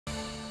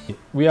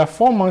We are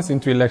 4 months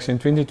into election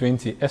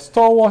 2020. A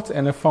stalwart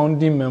and a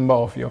founding member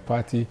of your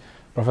party,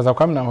 Professor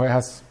Kwamena Ahwoi,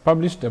 has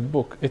published a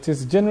book. It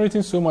is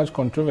generating so much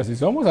controversy.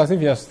 It's almost as if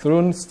he has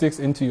thrown sticks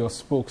into your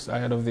spokes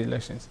ahead of the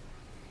elections.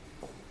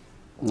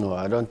 No,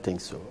 I don't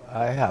think so.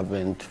 I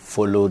haven't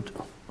followed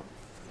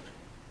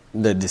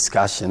the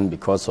discussion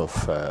because of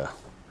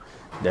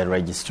the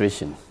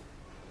registration.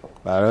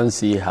 But I don't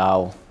see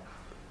how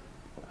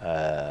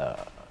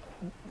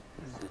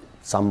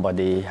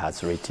somebody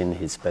has written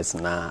his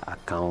personal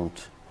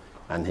account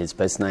and his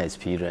personal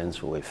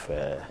experience with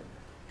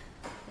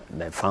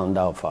the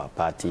founder of our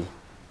party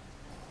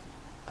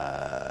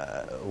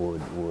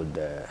would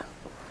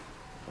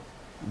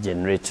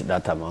generate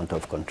that amount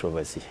of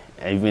controversy.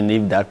 Even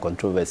if that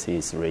controversy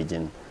is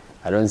raging,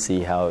 I don't see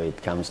how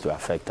it comes to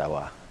affect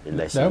our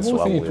elections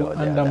one way or the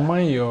other.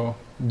 Undermine your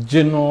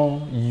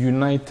general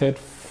united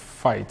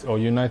fight or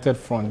united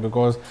front,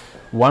 because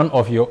one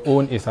of your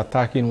own is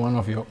attacking one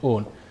of your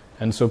own,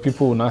 and so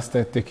people will not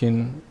start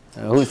taking...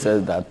 Who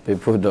says that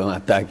people don't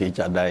attack each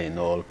other in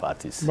all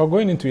parties? But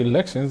going into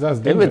elections, that's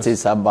dangerous. If it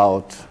is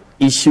about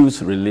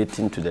issues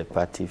relating to the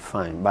party,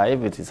 fine. But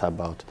if it is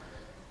about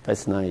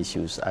personal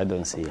issues, I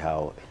don't see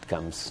how it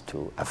comes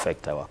to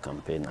affect our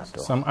campaign at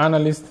all. Some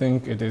analysts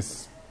think it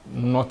is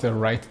not a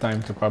right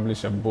time to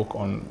publish a book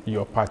on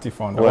your party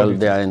founder. Well,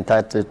 they are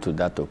entitled to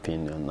that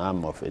opinion.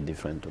 I'm of a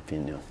different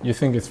opinion. You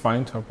think it's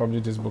fine to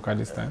publish this book at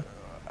this time?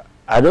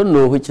 I don't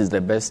know which is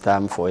the best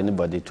time for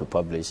anybody to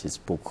publish his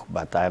book,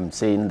 but I'm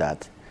saying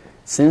that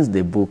since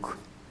the book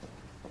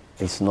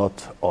is not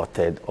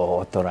authored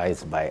or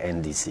authorized by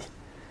NDC,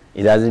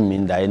 it doesn't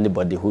mean that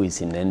anybody who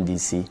is in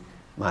NDC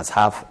must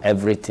have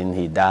everything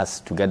he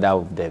does together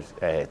with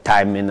the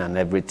timing and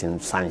everything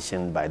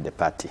sanctioned by the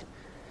party.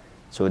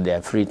 So they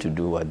are free to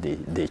do what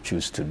they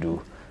choose to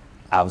do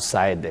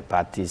outside the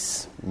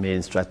party's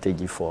main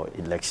strategy for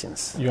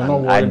elections.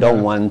 I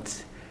don't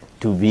want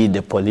to be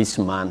the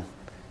policeman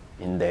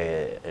in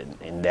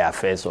the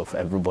affairs of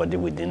everybody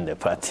within the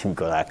party,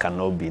 because I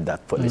cannot be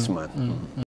that policeman.